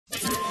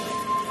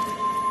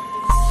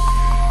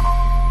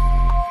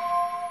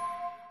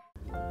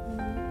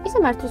ისე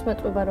მართვის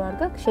მეტყობა რო არ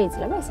გაქვს,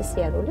 შეიძლება ესე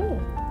სიარული?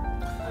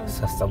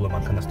 სასწავლო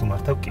მანქანას თუ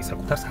მართავ კი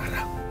საკუთარს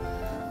არა.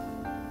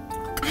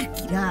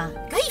 კარგი რა,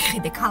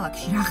 გაიხედე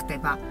ქალაქში რა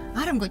ხდება.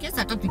 არა მგონია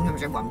საერთოდ ვინმე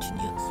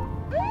გვამჩნიოს.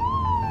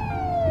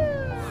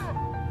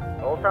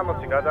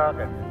 60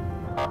 გადააყენე.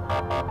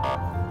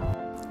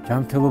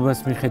 ჯანმრთელობას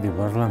მიხედი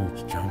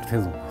პარლამენტში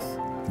ჯანმრთელობას.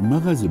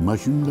 მაღაზე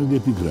მაშინ უნდა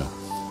გეფიქრა.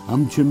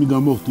 ამ ჩემი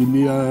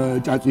გამოხდილია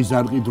ჭაწის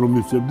არყით რომ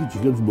მივსებდი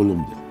ჭიქებს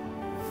ბოლომდე.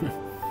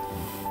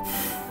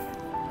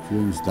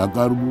 ჩვენს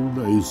დაკარგულ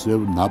და ისევ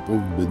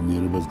ნაპოვ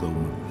ბედნიერებას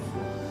გაუმარჯოს.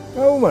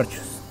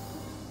 გაუმარჯოს.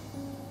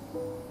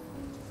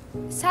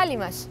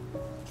 სალიმას.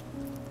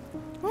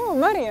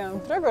 მარიამ,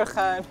 როგორ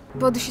ხარ?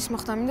 ბოდიშის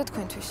მოხდა მინდა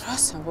თქვენთვის.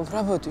 რას ამბობ,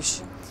 რა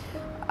ბოდიში?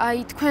 აი,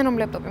 თქვენ რომ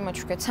ლეპტოპი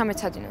მოჩუქეთ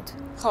 13-ად.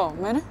 ხო,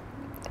 მე?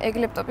 ეგ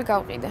ლეპტოპი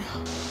გავყიდე.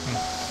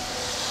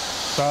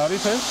 და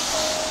არის ეს?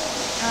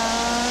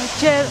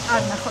 ჯერ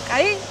არ ნახო,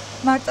 კაი?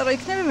 მარტო რო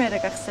იქნები მე რა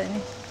გახსენი.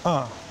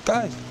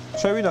 კაი.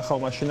 შევინახავ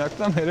მაშინ აქ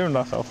და მე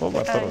ვნახავ, ხო,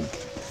 ბატონო.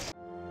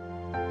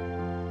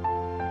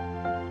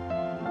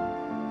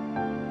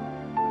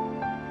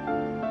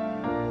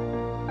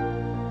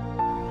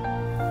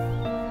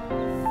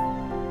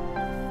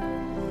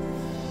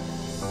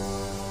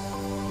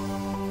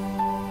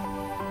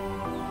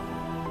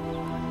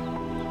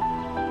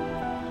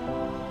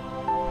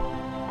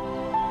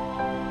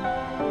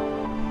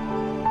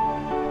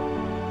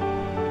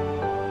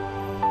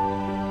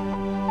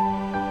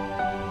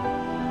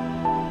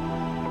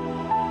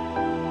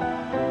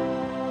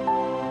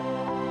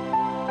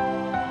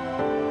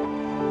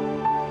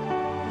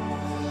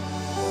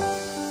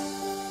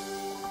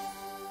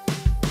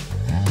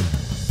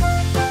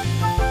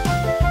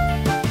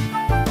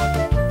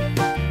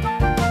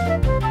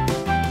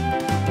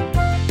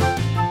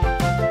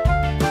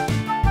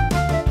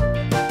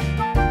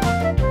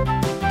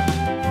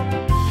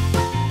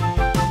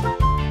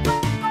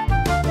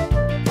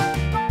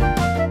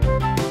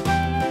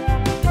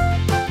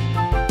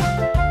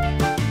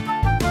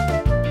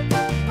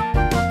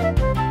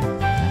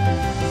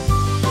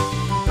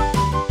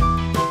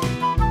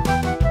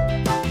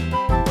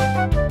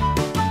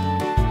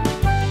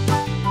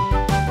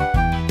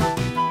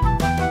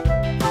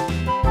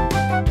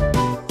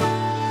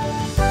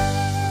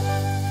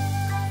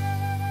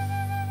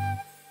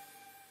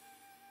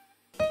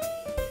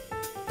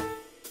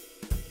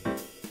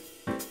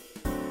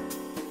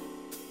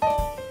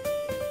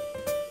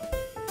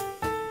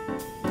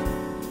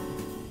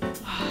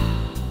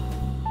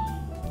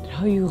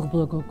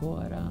 აიღბლა გოგო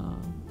არა.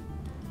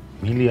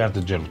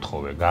 მილიარდჯერ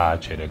ვთხოვე,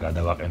 გააჩერე,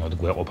 გადავაყენოთ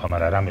გვეყოფა,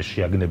 მაგრამ რამე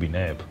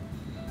შეაგნებინებ.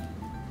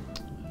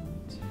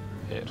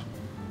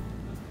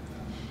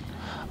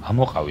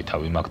 ამოყავი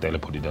თავი მაგ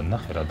ტელეფონიდან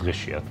ნახე რა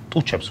დღეშია.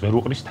 ტუჩებს ვერ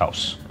უყრის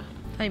თავს.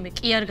 აი მე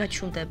კი არ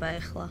გაჩუნდება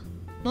ახლა.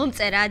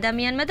 მომწერა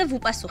ადამიანმა და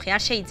ვუპასუხი,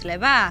 არ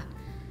შეიძლება?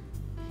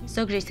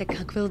 ზოგჯერ ისე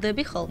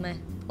გაგველდები ხოლმე.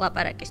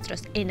 ლაპარაკის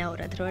დროს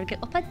ენაურად რო არ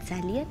გეყოფა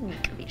ძალიან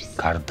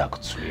მიკვირს.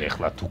 გარდაგცვლი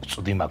ახლა თუ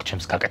გწვდი მაგ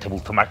ჩემს გაკეთებულ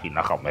თმაში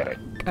ნახავ მერე.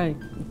 კაი,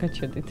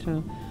 გაჩერდით რა.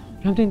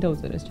 რამდენი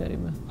დაუწერეს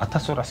ჯერიმა?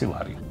 1200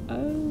 ლარი.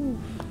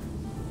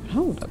 რა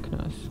უნდა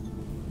ქნას?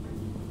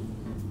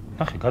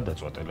 ნახე,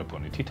 გადაწვა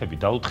ტელეფონი, თითები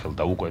დაუთხელ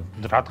და უკვე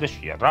რა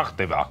დღეშია, რა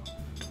ხდება?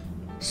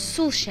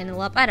 სულ შენ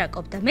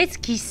ლაპარაკობ და მეც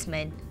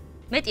გისმენ.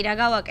 მეტი რა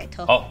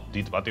გავაკეთო? ო,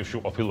 დიდ პატივში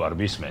ყოფილ ვარ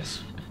მისმენს.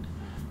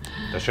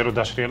 და შენ რო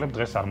დაშრიელებ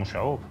დღეს არ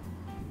მუშაობ?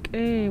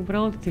 კი,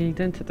 უბრალოდ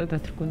დილიდან ცოტა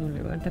დათრგუნული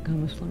ვარ და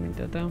გამოსვლა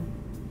მინდა და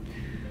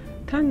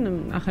თან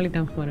ახალი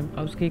დამხმარე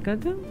მყავს გიგა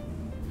და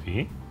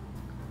ვინ?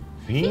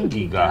 ვინ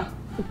გიგა?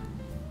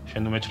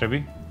 შენ უმეჩრები?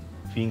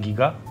 ვინ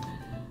გიგა?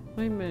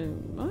 აი მე,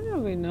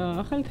 არავინ,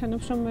 ახალი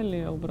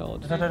თანამშრომელია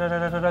უბრალოდ.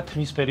 რა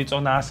თმისფერი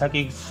წონა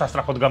ასაკი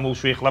სასწრაფოდ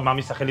გამოუშვი ახლა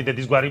მამის სახელი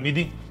დედის გვარი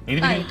მიდი?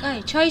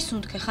 კაი, ჩაის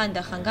უნდქე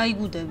ხანდახან,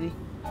 გაიგუდები.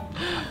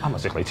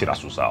 ამას ახლა იცი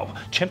რას უსაობ?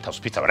 ჩემ თავს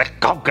ფიცავ რა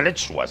გავგლეთ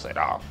შუაზე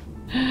რა.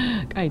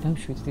 კაი,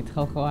 დამშვიდდით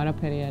ხალხო,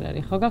 არაფერი არ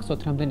არის. ხო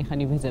გახსოვთ რამდენი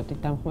ხანი ვეძებდით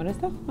დამხმარეს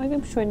და აი და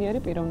მშვენიერი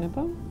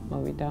პიროვნება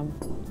მოვიდა.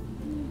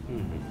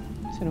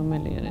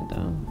 რომელიანე და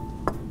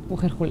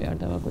უხერხული არ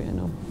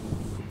დავაგვიანო.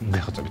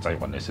 მეხოწები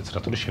წაიყვანე ესეც რა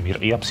თული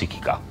შემირყია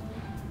ფსიქიკა.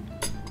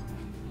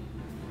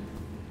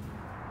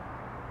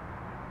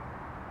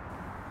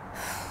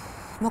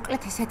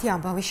 მოკლედ ესეთი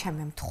ამბავი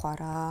შემემთხვა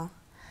რა.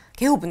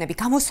 გეუბნები,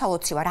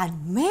 გამოსალოცი ვარ, ან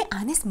მე,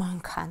 ან ეს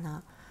მანქანა.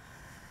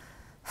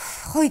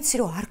 ხო იცი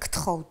რომ არ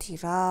გთხოვდი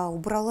რა,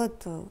 უბრალოდ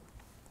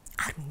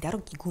არ მინდა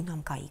რომ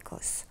გიგუნამ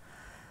გაიგოს.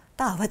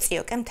 და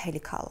ავაწიოკე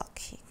მთელი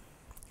ქალაქი.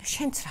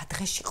 შენც რა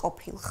დღეში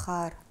ყოფილ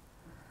ხარ?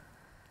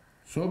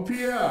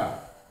 სოფია!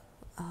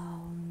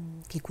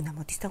 გიგუნა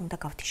მოდის და უნდა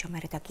გავთიშო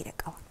მერე და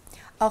გირეკავა.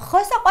 ხო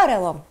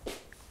საყვარელო.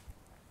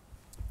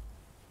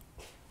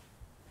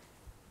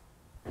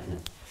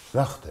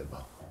 რა ხდება?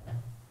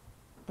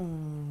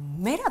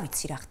 მე რა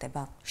ვიცი რა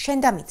ხდება. შენ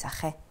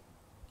დამიცახე.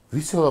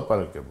 ვის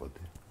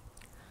ელაპარაკებოდი?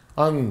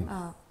 ან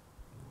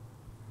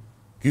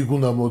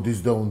გიგუნა მოდის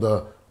და უნდა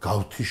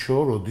გავთიშო,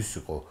 როდის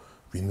იყო?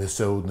 ვინმე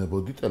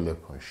შეუნებოდი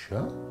ტელეფონში,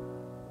 ა?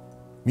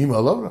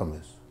 მიმალავ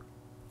რამეს?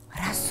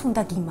 რას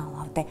უნდა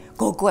გიმალავდე?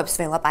 გოგოებს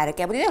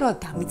ველაპარაკებდი და რომ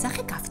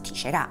დამიძახე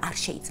გავთიშე რა, არ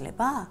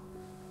შეიძლება?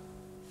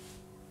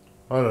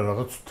 არა,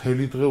 რაღაც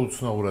მთელი დღე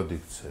უცნაურად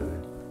იქცევი.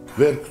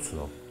 ვერ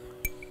გცნობ.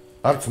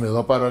 არც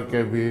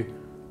მელაპარაკები,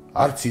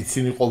 არც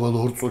იცინი ყოველ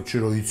 2 წუთში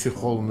რომ იცი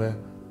ხოლმე.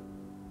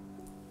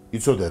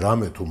 იცოდე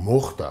რამე თუ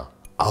მოხდა,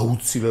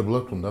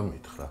 აუცილებლად უნდა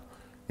მითხრა.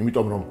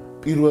 იმიტომ რომ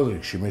პირველ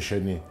რიგში მე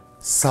შენი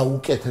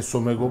საუკეთესო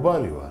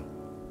მეგობარი ვარ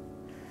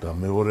და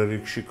მეორე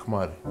რიგში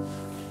ქმარი.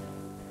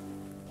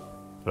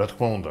 რა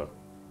თქმა უნდა,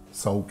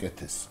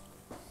 საუკეთესო.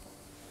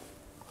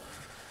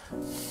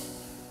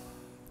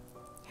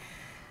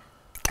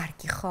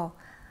 კარგი ხო?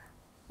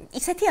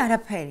 ისეთი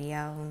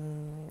არაფერია.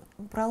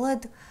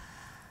 უბრალოდ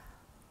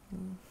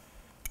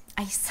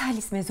აი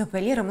სალის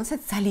მეზობელია,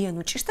 რომელსაც ძალიან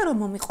უჭირს და რომ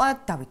მომიყვა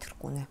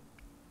დავითრგუნე.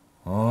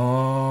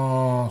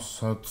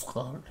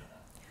 საწყალი.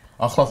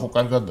 ახლა ხო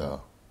კარგადაა?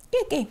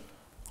 კი.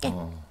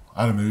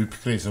 არა მე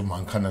ვიფიქრე ისე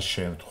მანქანას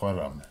შეემთხვა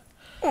რამე.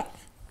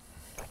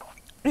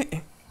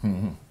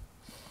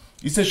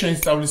 ისე შენ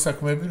სწავლის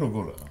საქმეები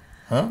როგორაა?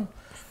 ჰა?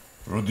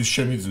 როდის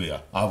შემიძლია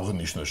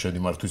აღნიშნო შენი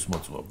მართვის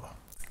მოწმობა?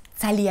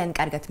 ძალიან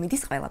კარგად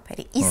მიდის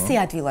ყველაფერი. ისე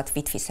ადვილად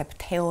ვითვისებ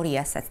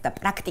თეორიასაც და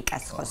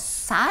პრაქტიკას ხო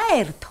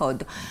საერთოდ,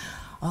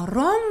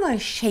 რომ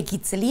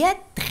შეგიძლია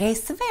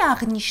დღესვე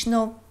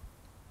აღნიშნო.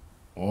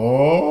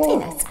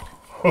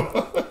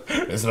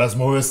 ეს რას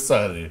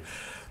მოვესწარი?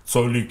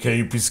 ცოლი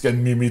კეიფისკენ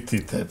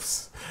მიმითითებს.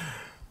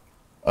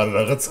 არ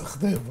რაღაც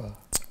ხდება.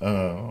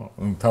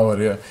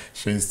 მთავარია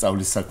შენ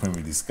სწავლის საქმე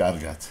მიდის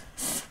კარგად.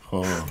 ხო,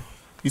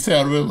 ისე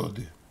არ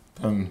ველოდი.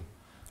 თან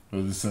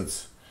როდესაც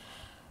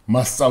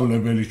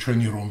მასწავლებელი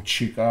ჩვენი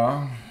რომჩიკა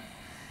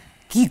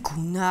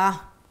გიგუნა.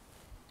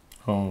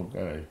 ხო,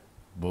 კაი,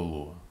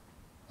 ბოლოა.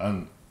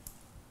 ან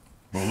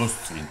ბოლოს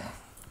წინა.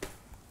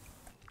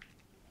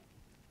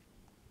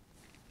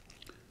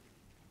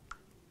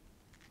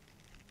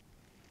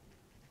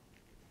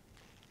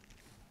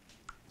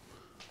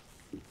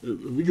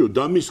 ვიჯო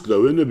დამისკდა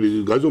ვენები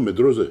გაზომე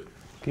დროზე.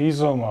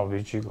 გიზომა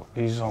ვიჯიგო,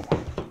 გიზომა.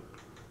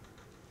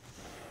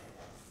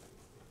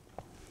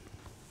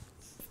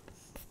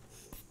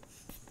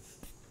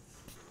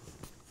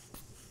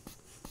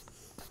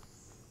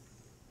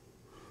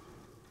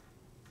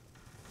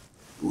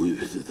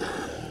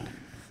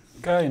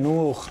 კაი,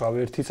 ნუ ხრავ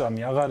ერთი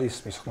წამი აღარ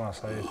ისმის ხმა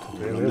საერთოდ.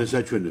 რამდენს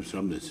აჩვენებს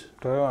რამდენს?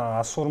 და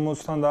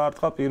 140-თან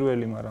დაარტყა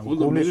პირველი, მაგრამ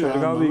გულის ვერ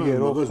გავიგე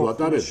რო ხო.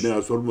 ვატარებ მე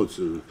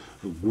 140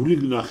 გული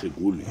ნახე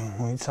გული.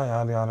 იცი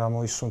არის არა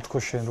მოისუნთქო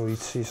შენ რო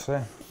იცი ისე.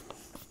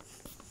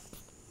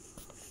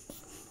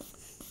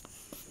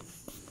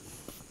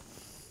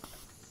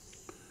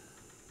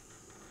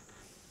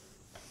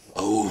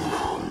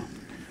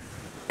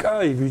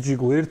 კაი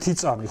ბიჭიკო ერთი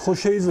წამი ხო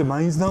შეიძლება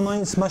მაინც და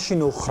მაინც მაშინ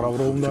ოხრავ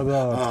რომ უნდა და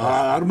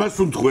არ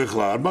მასუნთქო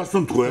ეხლა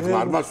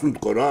არ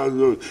მასუნთქო რა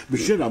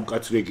შენ ამ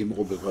კაცრი ექიმი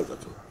ყოფილ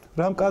ხალხო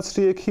რა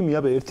მკაცრი ექიმი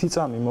აბა ერთი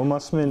წამი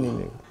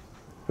მომასმენინე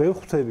ვერ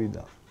ხვდები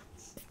და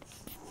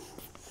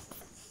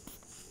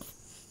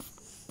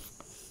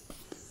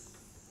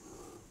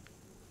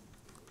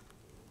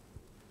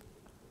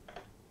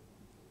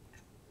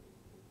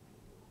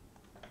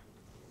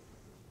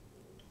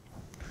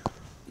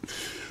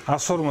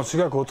ასორმოცი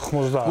გაკ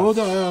 80. ხო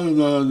და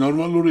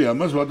ნორმალურია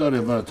მას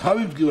ვატარებ,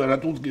 თავი მდგივა,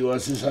 რატო მდგივა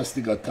ასე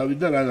სასტიკად თავი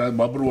და რა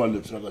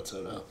მაბრუალებს რაღაცა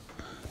რა.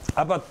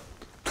 აბა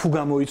თუ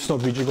გამოიცნო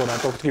ბიჭიკო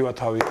რატო მდგივა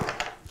თავი?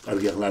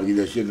 კარგი ახლა არ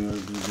გინდა შენ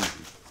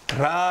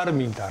რა არ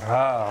მინდა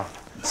რა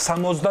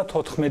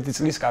 74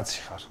 წლის კაცი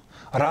ხარ.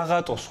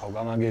 რაღაცოს ხავ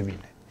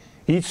გამაგებინე.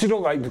 იცი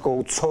რომ აი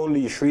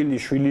ცოლი,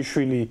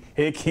 შვილი,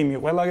 ექიმი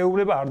ყველა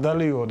გეუბნება არ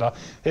დალიო და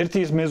ერთი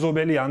ის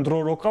მეზობელი ანდრო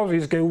რო ყავს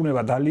ის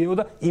გეუბნება დალიო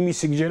და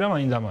იმისი გჯერა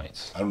მაინდა მაინც.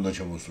 არ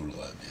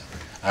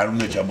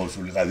უნდა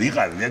ჩამოსულიყავი.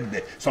 ვიყავი მე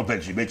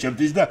სოფელში მე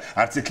ჩემთვის და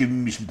არც ექიმი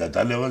მისმდა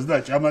დალევას და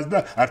ჭამას და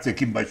არც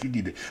ექიმ ბაში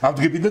კიდე.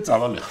 ამდგები და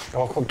წავალე.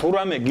 ხო თუ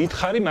რამე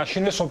გითხარი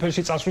მაშინე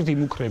სოფელში წასვლით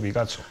იმუქრები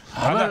კაცო.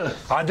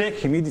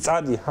 ადექი მიდი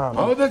წადი ჰა.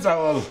 ხო და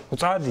წავალ.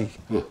 წადი.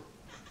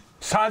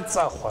 სად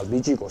წახვალ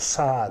ბიჭიკო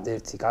სად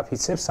ერთი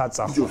კაფიცებს სად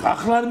წახვალ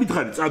ახლა არ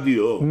მითხარი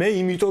წადიო მე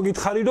იმიტომ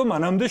გითხარი რომ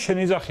მანამდე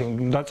შენი ძახი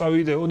უნდა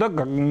წავიდეო და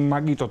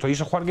მაგითო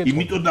ისე ხარ გეტყვი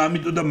იმიტომ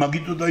და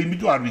მაგითო და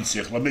იმიტომ არ ვიცი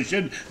ახლა მე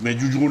შენ მე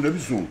ჯუჯღუნები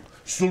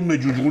სულ მე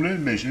ჯუჯღუნები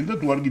მე შენ და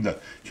თუ არ გიდა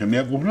ჩემი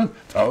აკუბნად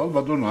წავალ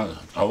ბატონო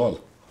წავალ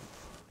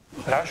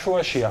რა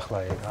შუაში ახლა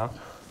ეგ ა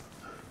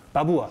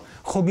ბაბუა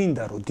ხო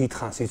გინდა რომ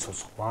დიდხანს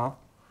იცოცხვა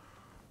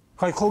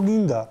ხაი ხო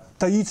გინდა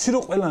და იცი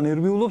რომ ყველა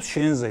ნერვიულობს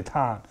შენზე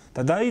თან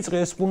და დაიწყე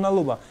ეს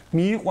პუნალობა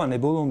მიიყვანე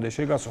ბოლომდე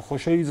შეგასო ხო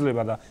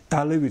შეიძლება და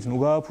დალევით ნუ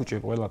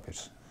გააფუჭებ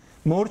ყველაფერს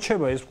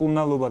მორჩება ეს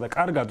პუნალობა და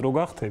კარგად რო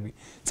გახტები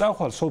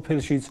წახვალ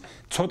სოფელშიც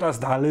ცოტას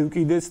დალევ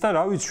კიდეც და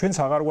რა ვიცი ჩვენც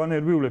აღარ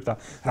გვანერვიულებ და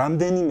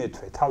რამდენიმე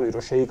თვე თავი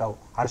რო შეიკავ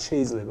არ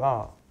შეიძლება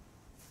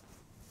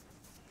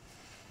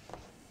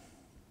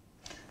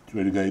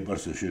ძველი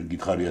გაიპარსე შენ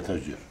გითხარი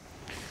 1000 ჯერ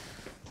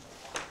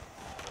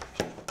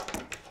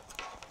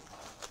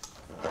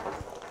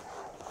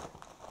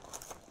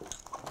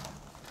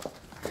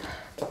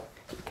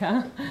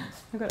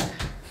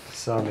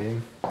სამი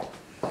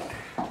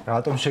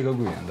რატომ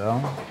შეგაგვიანდა?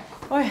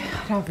 ой,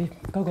 რავი,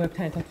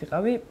 გოგოებთან ერთად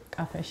ვიყავი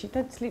კაფეში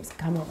და ცლებს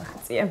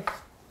გამოვახციე.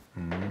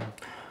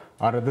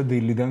 არა და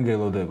დილიდან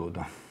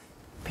გელოდებოდა.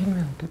 ვინ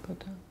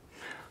მელოდებოდა?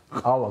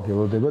 ყავა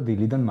გელოდება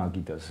დილიდან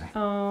მაგიდაზე.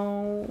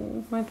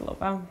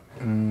 მადლობა.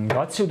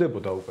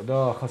 გაცივდებოდა უკვე და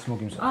ახაც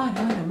მოგიმსახურა.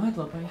 არა,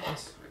 მადლობა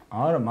იხეს.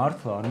 არა,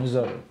 მართლა არ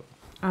მეზარება.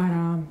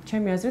 არა,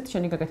 ჩემი აზრით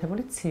შენი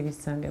გაკეთებული ცივის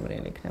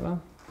ძანგემრიელი იქნება.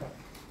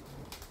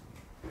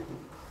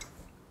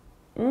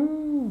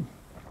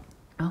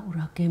 აუ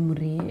რა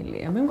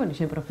გემრიელია. მე მგონი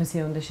შენ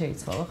პროფესია უნდა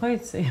შეიცვალო, ხო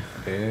იცი?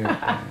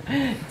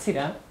 იცი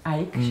რა,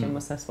 აიქ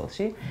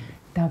შემოსასვლელში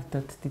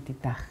დავდოთ დიდი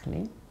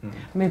დახლი.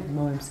 მე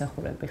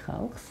მოვემსახურები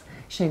ხალხს,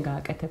 შენ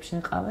გააკეთებ შენ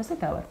ყავას და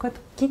დავარქვათ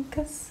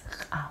გიგას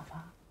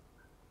ყავა.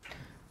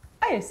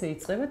 აი ესე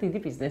იწყება დიდი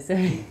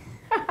ბიზნესები.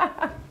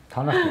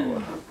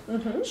 თანახმოვარ.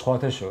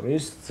 სხვათა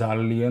შორის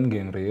ძალიან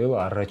გემრიელ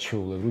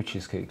არაჩვეულებრივ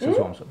ჩიზკეიქსაც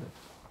ვამზადებ.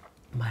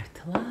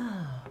 მართლა?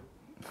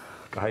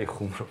 კაი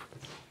ხუმრობ.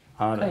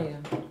 არა. კაია.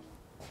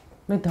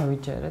 მე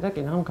დავიჯერე და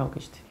კი ნამ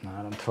გავგიშდი.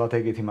 არა, მთლად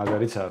ეგეთი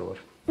მაგარიც არ ვარ.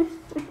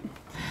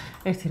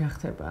 ერთი რა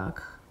ხდება აქ?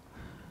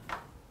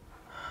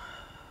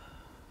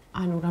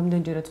 ანუ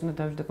რამდენჯერაც უნდა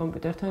დავიჯდე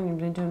კომპიუტერთან,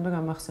 იმდენჯერ უნდა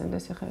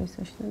გამახსენდეს ახლა ის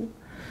საშინელი.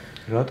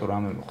 რატო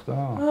რამე მოხდა?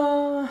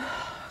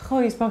 ხო,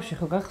 ის ბავშვი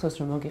ხო გახსოვს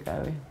რომ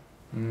მოგიყევი?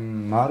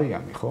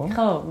 მარიამი ხო?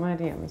 ხო,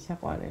 მარიამი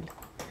საყვარელი.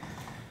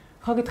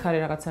 ხო გითხარი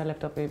რაღაცა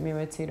ლეპტოპი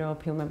მივეცი რომ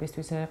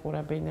ფილმებისთვის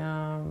ეყურებინა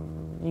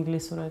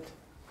ინგლისურად.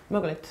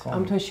 მოკლედ,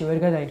 ამ თვეში ვერ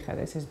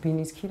გადაიხადეს ეს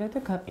ბინის ქირა და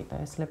გაყიდა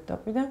ეს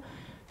ლეპტოპი და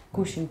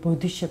გუშინ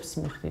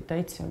ბოდიშეპს მიხდი და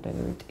იცი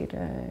რამდენი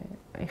ვიტირე,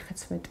 ეხაც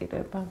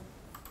მეტირება.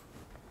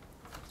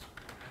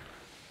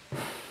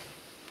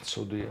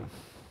 ცუდია.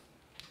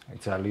 აი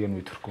ძალიან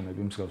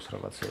ვითრკუნები მსგავს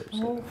რაღაცეებს.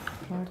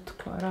 რა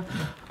თქვა რა.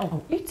 აუ,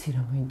 იცი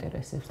რა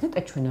მოინტერესებს?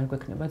 ნეტა ჩვენ არ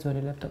გვექნება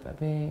ძველი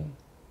ლეპტოპები?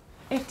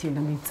 ერთი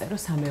უნდა მიწერო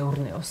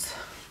სამეურნეოს.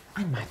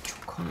 ან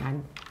მაჩუკონ, ან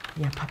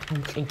იაფად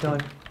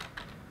მომყიდონ.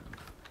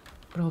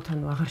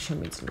 ბრალთანო აღარ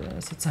შემიძლია,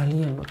 ესე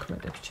ძალიან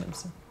მოქმედებს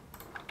ჩემზე.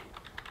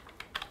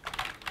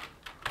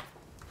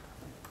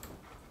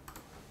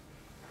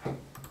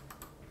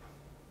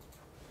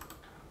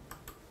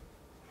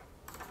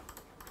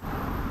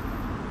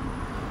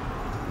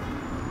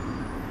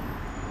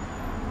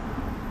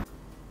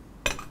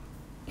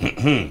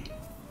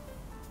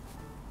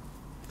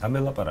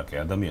 დამელაპარაკე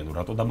ადამიანო,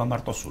 რატო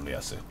დამამარტოსული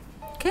ასე?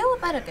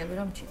 გელაპარაკები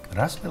რომ ჩიქ.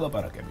 რას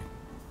მელაპარაკები?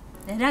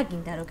 რა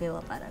გინდა რომ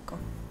გელაპარაკო?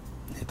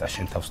 ნეტა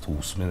შენ თავს თუ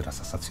უსმენ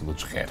რასასაცილო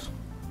ჭხერ.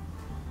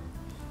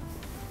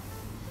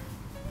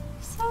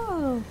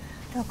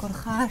 როგორ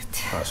ხართ?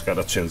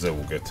 ასკარად შენზე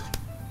ვუგეთ.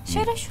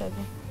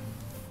 შერაშვები.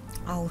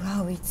 აუ რა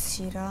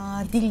ვიცი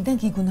რა, დილიდან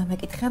გიგუნა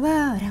მეკითხება,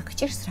 რა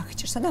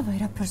გჭირს და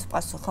ვერაფერს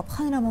პასუხობ.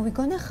 ხან რა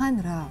მოვიგონა, ხან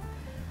რა.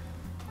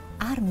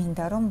 არ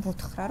მინდა რომ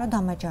ვუთხრა რომ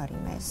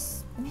დამაჯარიმეს.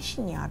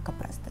 მეშინი არ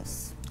გაბრაზდეს.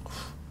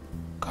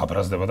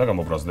 გაბრაზდება და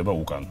გამობრაზდება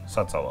უკან.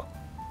 საწავა.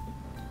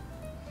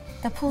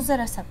 და ფულზე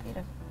რა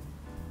საპირე?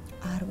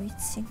 არ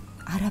ვიცი.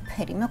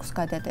 არაფერი მაქვს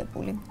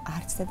გადადებული.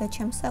 არც დედა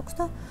ჩემს აქვს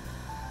და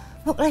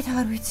მოკლედ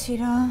არ ვიცი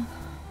რა.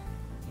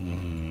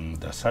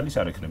 და სალის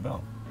არ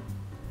ექნება?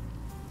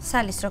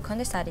 სალის რო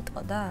ქონდეს არ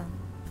იტყოდა?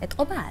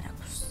 ეტყობა არ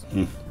აქვს.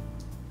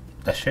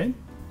 და შენ?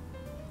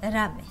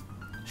 რამე?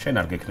 შენ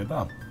არ გექნება?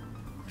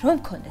 რომ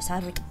ქონდეს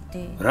არ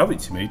ვიტყოდი? რა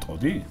ვიცი, მე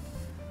იტყოდი?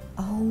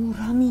 აუ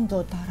რა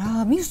მინდოდა რა,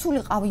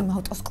 მივსულიყავი იმ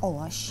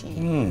ავტოსკოლაში.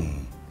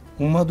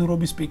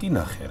 უმადურობის პიკი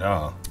ნახე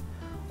რა.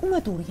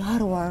 უმადური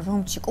არ ვარ,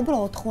 რომჩიკ,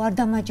 უბრალოდ ხო არ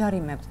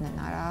დამაჯარიმებდნენ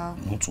არა.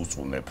 ნუ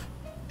წუწუნებ.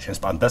 შენს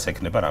პანდას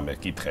ექნება რამე,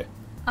 კითხე.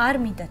 არ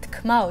მინდა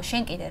თქმაო,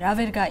 შენ კიდე რა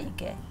ვერ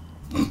გაიგე?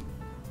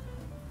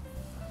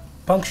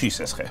 ბანკში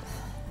ისესხე.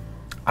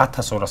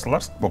 1200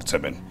 ლარს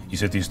მოგცემენ.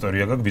 ისეთი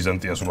ისტორია გაქვს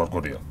ბიზანტიას ვარ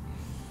გორია.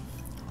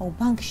 აუ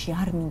ბანკში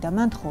არ მინდა,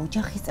 მან ხო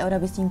ოჯახის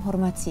წევრების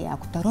ინფორმაცია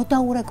აქვს და რო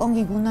დაურეკონ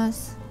გიგუნას?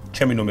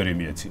 ჩემი ნომერი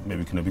მიეცი, მე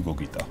ვიქნები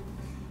გოგიტა.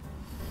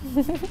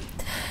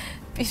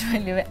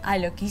 პირველივე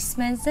ალო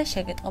გისმენს და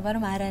შეგეტყობა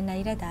რომ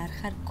არანაირად არ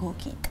ხარ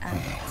გოგიტა.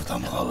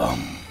 დამღალა.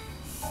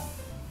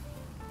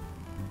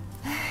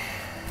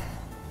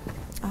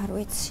 არ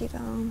ვიცი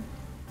რა.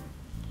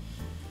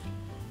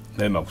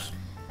 მე მაქვს,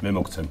 მე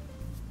მოგცემ.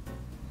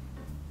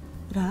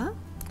 რა?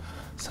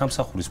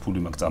 სამსახურის ფული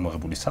მაქვს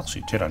წამოღებული სახლში,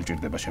 ჯერ არ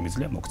მჭირდება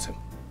შემიძლია მოგცემ.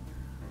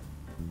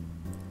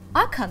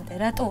 აქამდე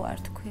რატო არ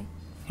თქვი?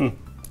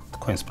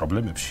 თქვენს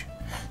პრობლემებში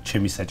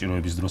ჩემი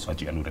საჭიროების დროს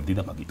ვაჭიანურებდი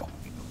და მაგიტო.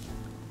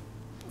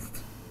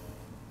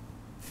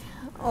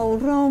 აუ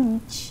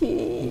რომჩი.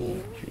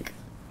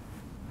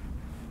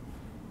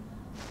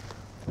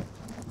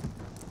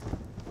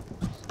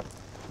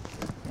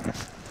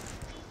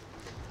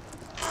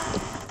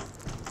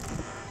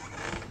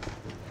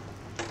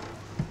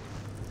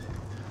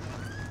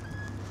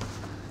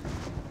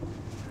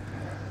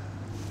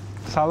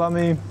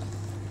 სალომე.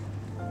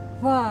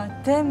 ვა,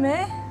 დემე,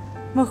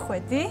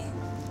 მოხვედი?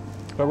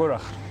 როგორ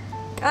ახარ?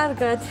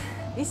 კარგად.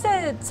 ისე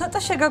ცოტა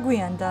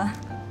შეგაგვიანდა.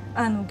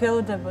 ანუ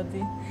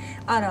გელოდებოდი.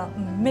 არა,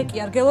 მე კი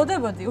არ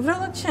გელოდებოდი,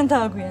 უბრალოდ შენ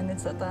დააგვიანე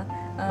ცოტა.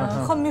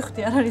 ხომ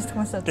მივხვდი არ არის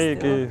თქმასაწვდო.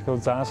 კი,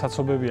 ძალიან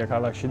საცობებია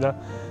ქალაქში და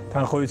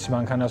თან ხო იცი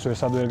მანქანას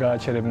ვერსად ვერ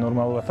გააჩერებ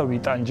ნორმალურად და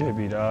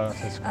ვიტანჯები რა,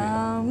 ასე ვქვია.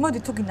 მოდი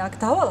თუ გინდა აქ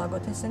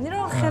დავალაგოთ ესენი,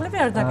 რომ ხელები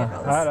არ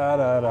დაგეყალოს.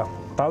 არა.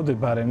 დავდე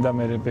ბარემ და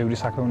მე ბევრი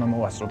საქმე უნდა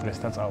მოვასწრო დღეს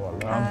და წავალ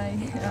რა.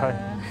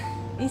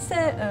 ისე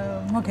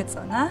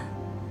მოგეწონა?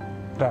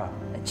 რა?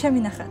 ჩემი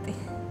ნახატი.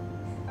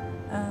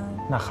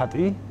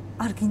 ნახატი?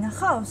 არ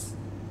გინახავს?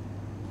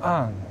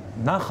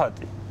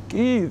 ნახატი.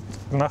 კი,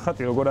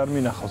 ნახატი როგორ არ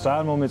მინახავს,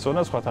 არ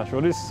მომეწონა სხვათა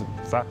შორის.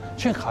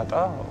 შენ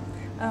ხატავ?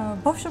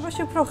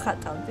 ბავშვობაში უფრო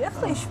ხატავდი,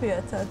 ახლა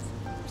იშვიათად.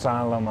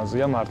 ძალიან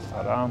ლამაზია მართლა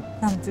რა.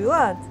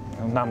 ნამდვილად?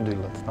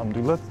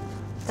 ნამდვილად.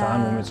 ძალიან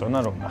მომეწონა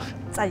რომ ნახე.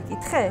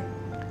 წაიკითხე?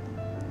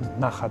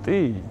 ნახატი?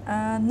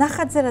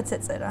 ნახატზე რაც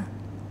ეწერა.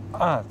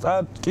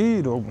 კი,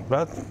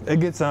 რა,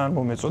 ეგეც ძალიან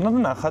მომეწონა და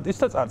ნახატის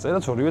და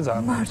წარწერაც ორივე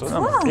ძალიან მომეწონა.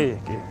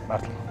 კი,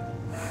 მართლა.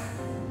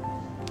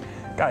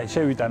 კაი,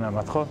 შევიტანა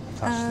მათ ხო?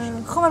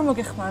 ხომ არ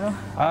მოგეხმარო?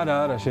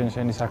 არა,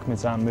 შენი საქმე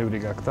ძალიან ბევრი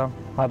გაქვს და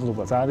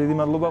მადლობა, ძალიან დიდი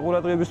მადლობა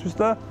ყურადღებისთვის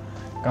და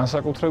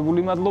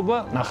განსაკუთრებული მადლობა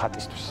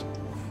ნახატისთვის.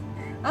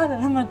 არა,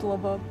 რა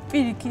მადლობა,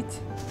 პირიქით.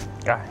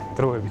 კაი,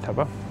 დროებით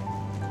აბა.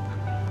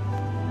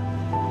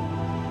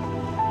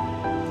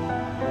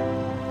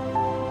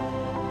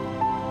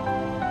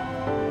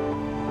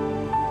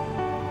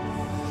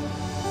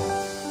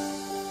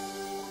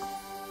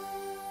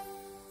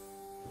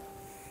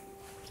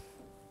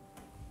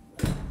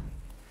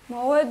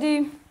 მოვედი.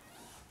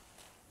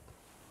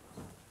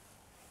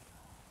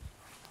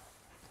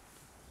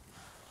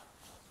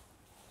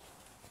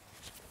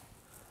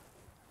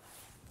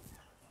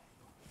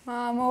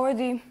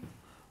 მოვედი.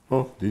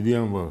 დიდი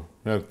ამბავი,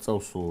 მე არ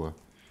წავსულა.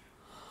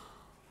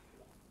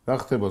 რა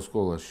ხდება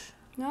სკოლაში?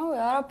 ნავე,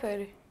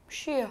 არაფერი.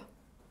 მშია.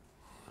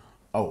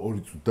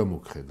 ორი წუთი და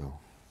მოგხედავ.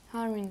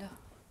 არ მინდა.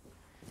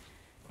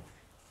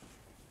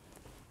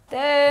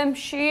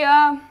 მშია.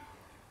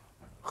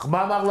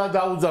 ხმამაღლა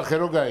დაუძახე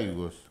რომ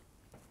გაიგოს.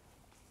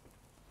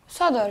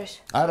 სად არის?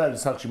 არ არის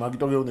სახში,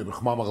 მაგიტო გეუბნები,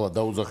 ხმამაღლა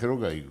დაუძახე რომ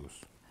გაიგოს.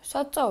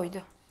 სად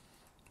წავიდა?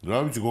 რა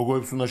ვიცი,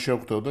 გოგოებს უნდა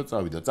შევხვდეო და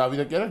წავიდა.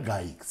 წავიდა კი არა,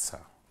 გაიქცა.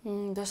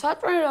 და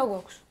საჭმელი რა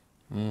გვაქვს?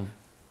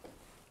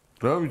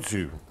 რა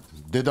ვიცი,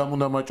 დედამ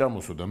უნდა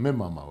მაჭამოსო და მე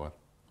მამა ვარ.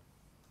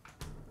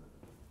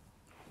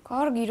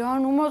 კარგი რა,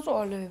 ნუ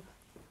მოწვალებ.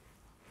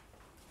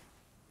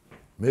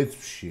 მეც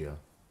მშია.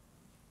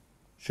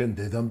 შენ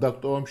დედამ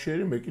დაგტოვა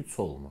მშიერი, მე კი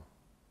ცოლმა.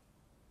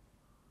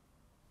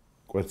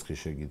 კვერცხი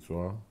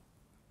შეგიწვა?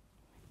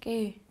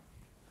 კი.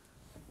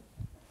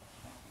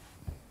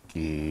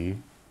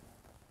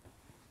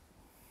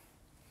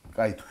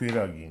 კაი, თქვი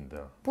რა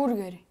გინდა?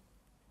 ბურგერი.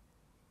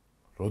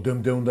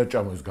 როდემდე უნდა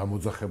ჭამო ეს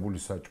გამოძახებული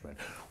საჭმელი?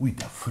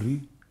 და ფრი?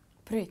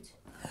 ფრიც.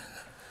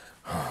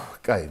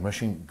 კაი,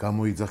 მაშინ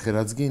გამოიძახე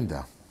რაც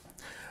გინდა.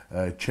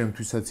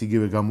 ჩემთვისაც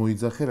იგივე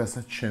გამოიძახე,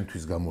 რასაც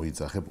შენთვის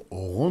გამოიძახებ.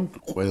 ოღონდ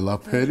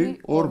ყველაფერი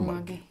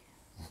ორმაგი.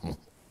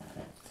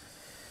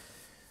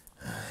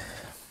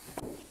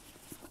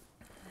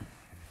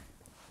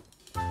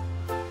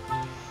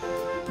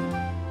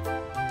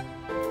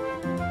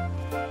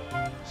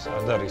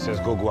 სად არის ეს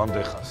გოგო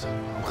ამდეხას?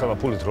 ამ ხელა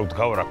ფულით რო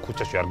ვდგავ რა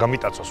ქუჩაში არ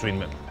გამიტაცოს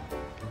ვინმე.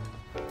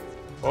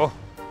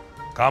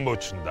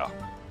 გამოჩნდა.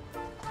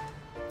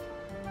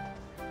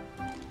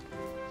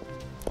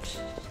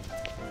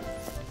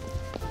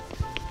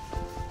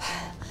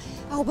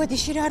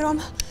 აუბადიში რა რომ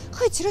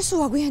ხო იცი რა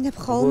სულ აგვიანებ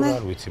ხოლმე?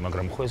 არ ვიცი,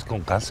 მაგრამ ხო ეს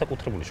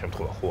განსაკუთრებული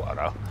შემთხვევა ხო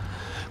არა?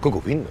 გოგო,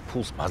 ვინმე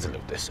ფულს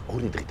მაძლევდეს,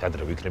 2 დღით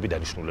ადრე ვიქნები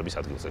დანიშნულების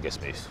ადგილზე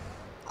გესმის.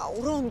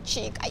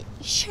 რომჩი, კაი,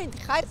 შენ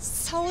ხარ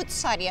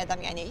საოცარი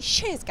ადამიანი.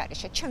 შენს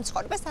გარეშე ჩემ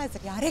ცხოვრებას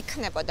აზრი არ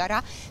ექნებოდა რა.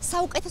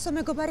 საუკეთესო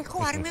მეგობარი ხო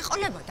არ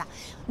მეყოლებოდა.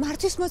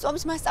 მართვის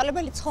მოწვევის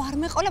მასწავლებელიც ხო არ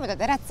მეყოლებოდა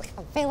და რაც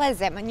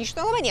ყველაზე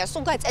მნიშვნელოვანია,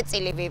 სულ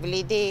გაწეწილი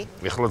ვივლიდი.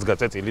 ეხლაც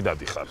გაწეწილი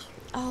დადიხარ.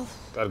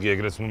 კარგი,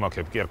 ეგრეც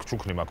მომაქებ, კი არ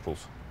გჩუქნი მაგ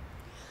ფულს.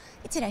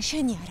 იცი რა,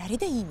 შენი არ არის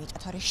და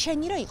იმიტომ, რომ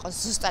შენი რო იყოს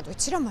ზუსტად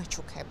ვიცი რა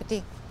მაჩუქებდი.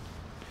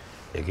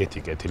 ეგეთი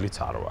კეთილიც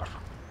არ ვარ.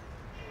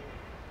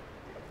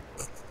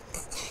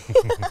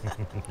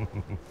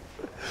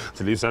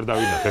 ძლივს არ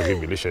დავინახე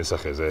ღიმილი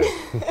შესახეზე.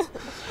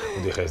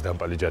 მოდი ხა ეს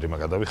დამპალი ჯარიმა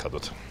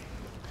გადავიხადოთ.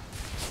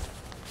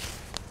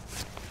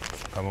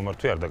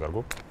 გამომართვი არ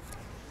დაკარგო?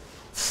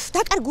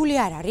 დაკარგული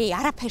არ არის,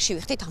 არაფერში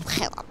ვიხდით ამ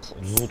ხელაფ.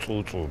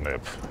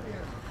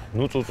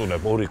 ნუ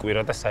წუწუნებ 2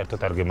 კვირა და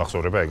საერთოდ არ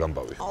გემახსოვრება ეგ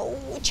ამბავი.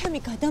 ჩემი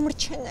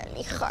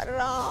გადამრჩენელი ხარ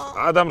რა.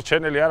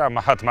 გადამრჩენელი არა,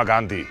 მაჰათმა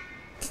განდი.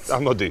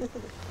 წამოდი.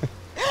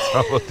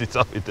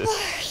 წავიდეთ.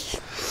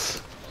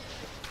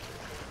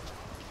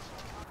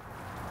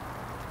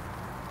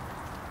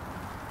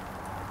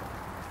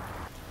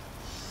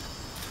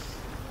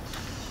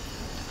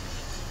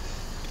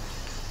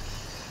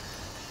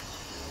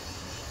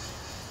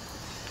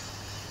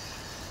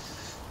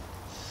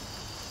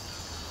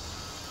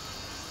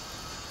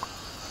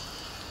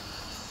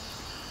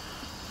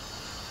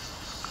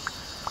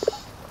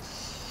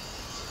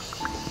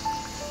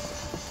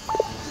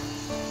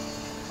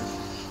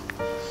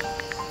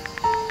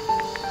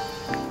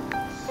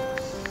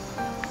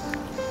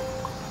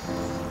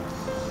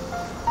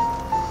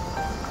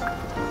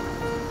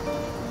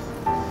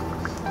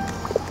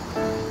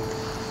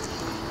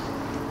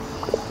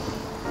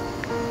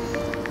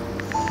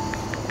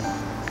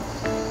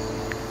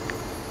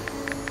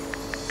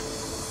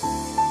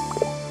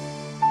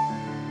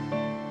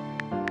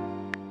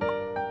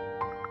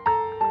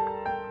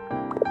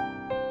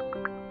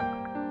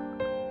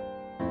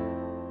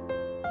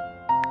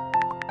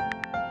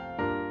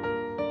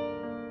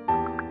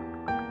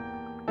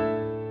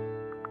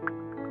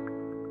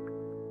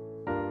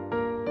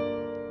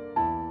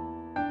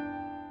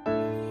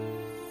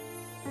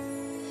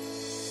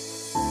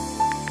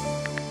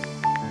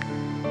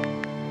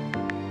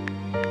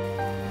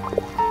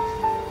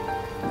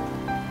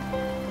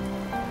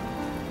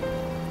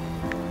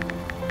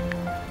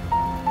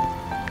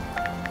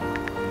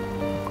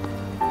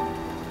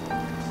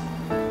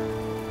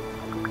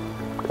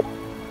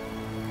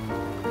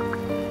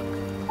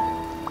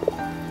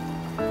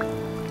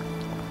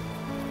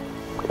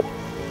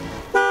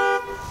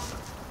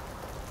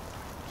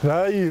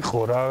 რა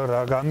იყო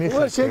რა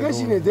გამიხარ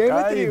შეგაშინე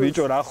დემეტრიუს აი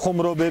ბიჭო რა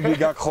ხუმრობები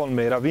გაქვს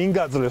ხოლმე რა ვინ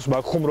გაძლევს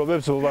მაგ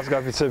ხუმრობებს ობას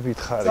გაფიცებით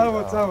ხარ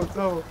წავ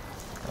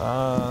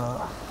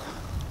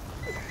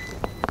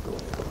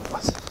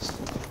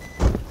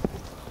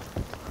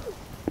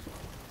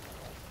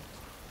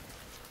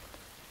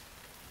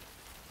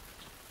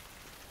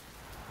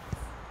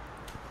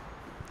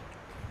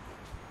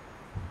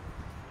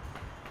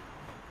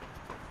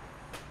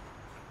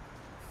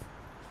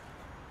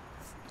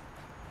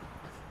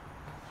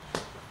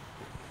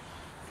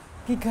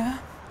გიგა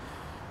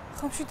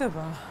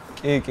ხომშიტება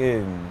კი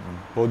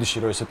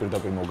ბოდიში რო ესე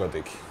პირდაპირ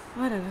მოგადექი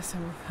არა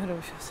რა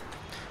უშავს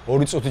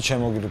ორი წუთი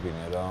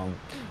შემოგირბინე რა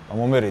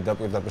მომერიდა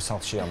პირდაპირ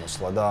სახლში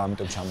ამოსვლა და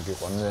ამიტომ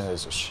ჩამოგიყვანე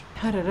ეზოში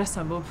არა რა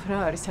სამბობ რა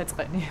არის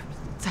საწყენი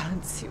ძალიან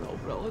ცივა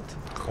უბრალოდ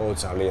ხო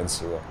ძალიან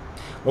ცივა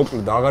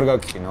მოკლედ აღარ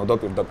გაგიყინავ და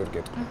პირდაპირ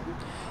გეტყვი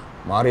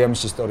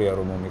მარიამის ისტორია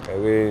რომ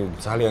მომიყევი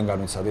ძალიან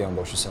განიცადი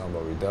ამბავშის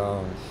ამბავი და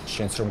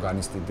შენც რომ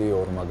განიცდიდი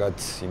ორმაგად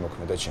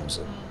იმოქმედა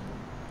ჩემზე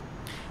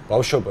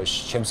ბავშვობაში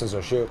ჩემს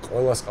ეზოში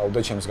ყველას ყავდა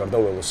ჩემს გარდა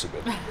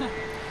ველოსიპედი.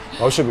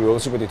 ბავშვები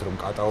ველოსიპედით რომ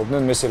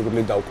კატაობდნენ, მე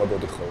სერგლით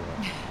დავყვებოდი ხოლმე.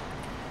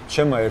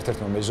 ჩემმა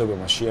ერთ-ერთმა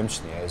მეზობელმა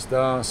შეემჩნია ეს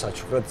და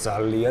საჩუქრად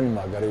ძალიან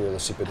მაგარი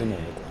ველოსიპედი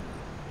მომიყვა.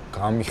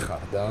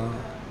 გამიხარდა,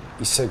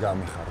 ისე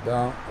გამიხარდა,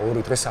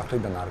 ორი დღე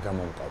სახლიდან არ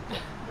გამომყავდა.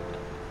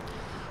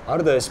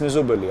 არდა ეს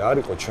მეზობელი არ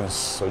იყო ჩვენს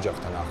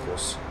ოჯახთან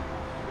ახლოს.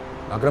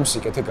 მაგრამ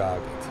სიკეთე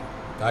გააკეთა.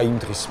 და იმ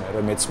დღის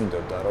მერე მეც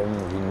მინდოდა რომ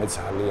ვინმე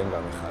ძალიან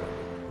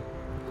გამიხარებოდა.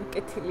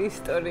 კეთილი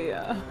ისტორია.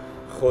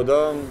 ხო და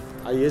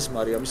აი ეს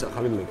მარიამის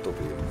ახალი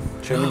ლეპტოპია.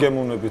 ჩემი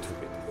გემოვნებით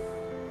ვიყიდე.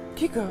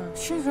 გიგა,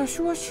 შენ რა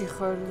შუაში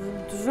ხარ?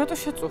 რატო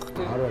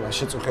შეწუხდი? არა, რა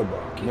შეწუხება.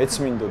 მეც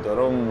მინდოდა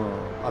რომ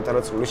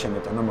პატარა წული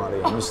შემეტანა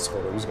მარიამის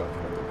ცხოვრების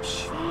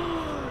განხილვაში.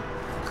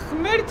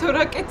 ღმერთო,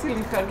 რა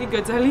კეთილი ხარ, გიგა,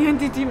 ძალიან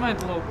დიდი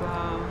მადლობა.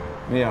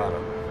 მე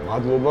არა,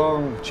 მადლობა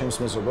ჩემს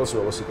მეზობელს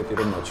ველოსიპედი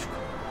რომ მაჩვქა.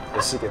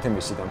 ეს სიკეთე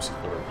მისი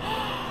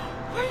დამსახურება.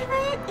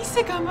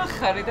 ისე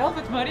გამახარე და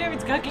ალბათ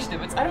მარიამიც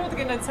გაგიჟდება,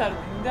 წარმოუდგენაც არ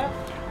მინდა.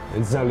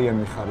 ეს ძალიან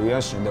მიხარია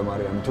შენ და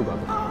მარიამი თუ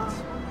გაბრუნდით.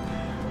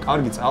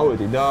 კარგი,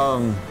 წავედი და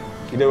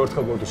კიდევ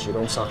ერთხელ ბოდიში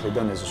რომ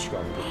სახლიდან ეზოში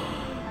გამიგება.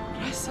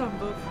 რას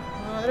ამბობ?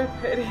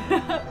 არაფერი.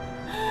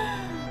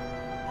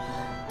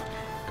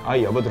 აი,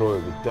 აბა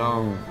დროებით და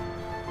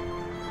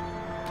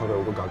თორე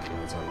უკვე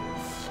გაკინე ძალიან.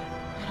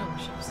 რა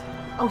უშავს?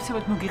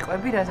 აუცილებლად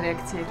მოგიყვები, რა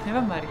რეაქცია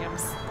იქნება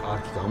მარიამს.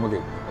 კარგი,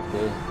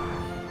 გამოგებია.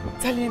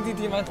 ძალიან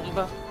დიდი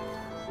მადლობა.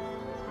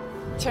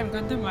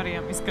 ჩემგან და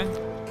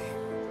მარიამისგან.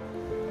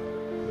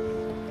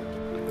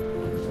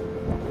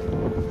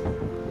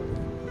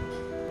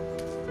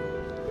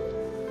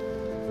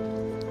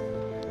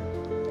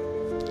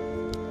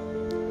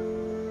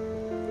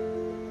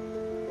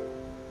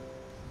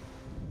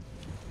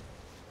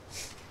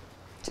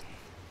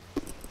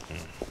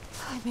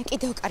 მე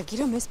კიდევ კარგი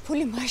რომ ეს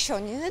ფული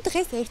მაშონია და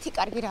დღეს ერთი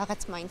კარგი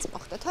რაღაც მაინც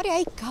მოხდა. თორე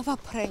აი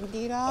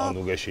გავაფრენდი რა.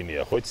 ანუ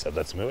გეშინია ხო,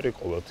 სადაც მეორე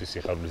ყოველთვის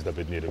სიხარულის და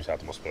ბედნიერების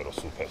ატმოსფეროს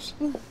უფევს.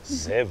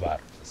 ზე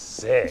ვარ,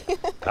 ზე.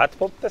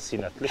 გათბობ და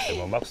სინათლე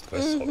შემომაქვს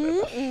თქვენს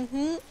ცხოვრებაში.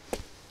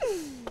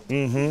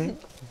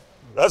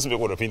 რას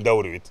მიყურებ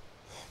ინდაურივით?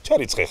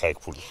 ჩარიცხე ხა ეგ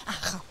ფული.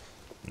 ახლა.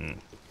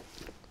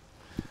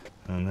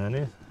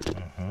 ანანი.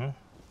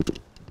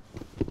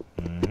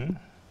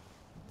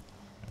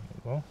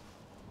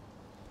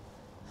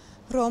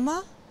 რომა?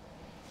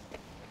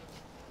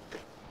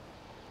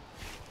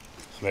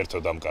 ღმერთო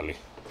დამკალი.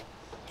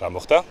 რა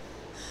მოხდა?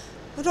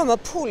 რომა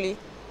ფული.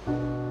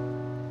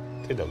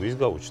 და ვის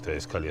გაუჩნდა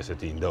ეს ქალი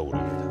ასეთი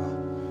ინდაურივით?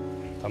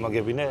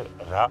 დამაგებინე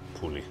რა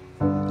ფული?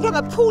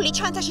 რომა ფული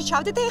ჩანთაში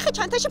ჩავდე და ეხა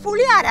ჩანთაში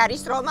ფული არ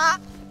არის რომა.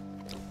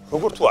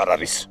 როგორ თუ არ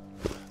არის?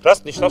 რას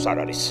ნიშნავს არ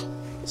არის?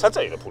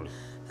 საწაირო ფული.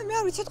 მე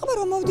არ ვიცი, ეთქობა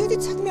რომ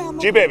მოვდიოდით სადმე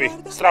ამოვიდა. ჯიბები,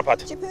 სწრაფად.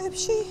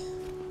 ჯიბებში.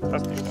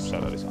 რას ნიშნავს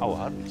არ არის? აუ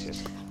არ ვიცი ეს.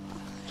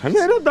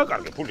 მე რა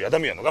დაკარგე ფული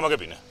ადამიანო,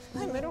 გამაგებინე.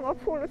 აი მე რომა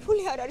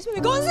ფული არ არის, მე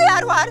გონზე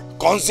არ ვარ.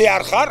 გონზე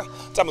არ ხარ?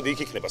 წამოდი იქ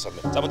იქნება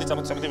სადმე.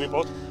 წამოდი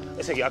ვიპოვოთ.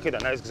 ესე იგი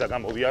აქედან ეს გზა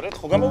გამოვიარეთ,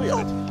 ხო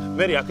გამოვიარეთ?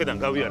 მე აქედან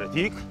გავიარეთ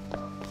იქ.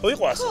 ხო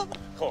იყო ასე?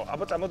 ხო,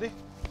 აბა წამოდი.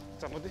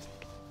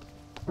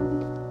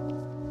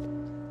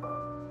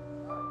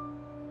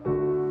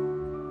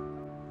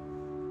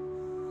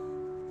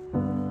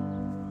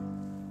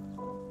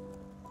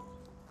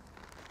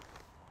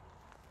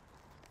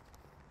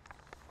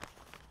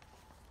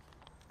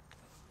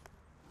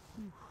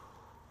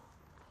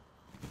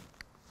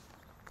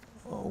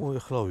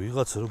 ეხლა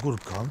ვიღაც როგორ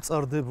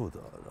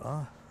გამწარდებოდა რა.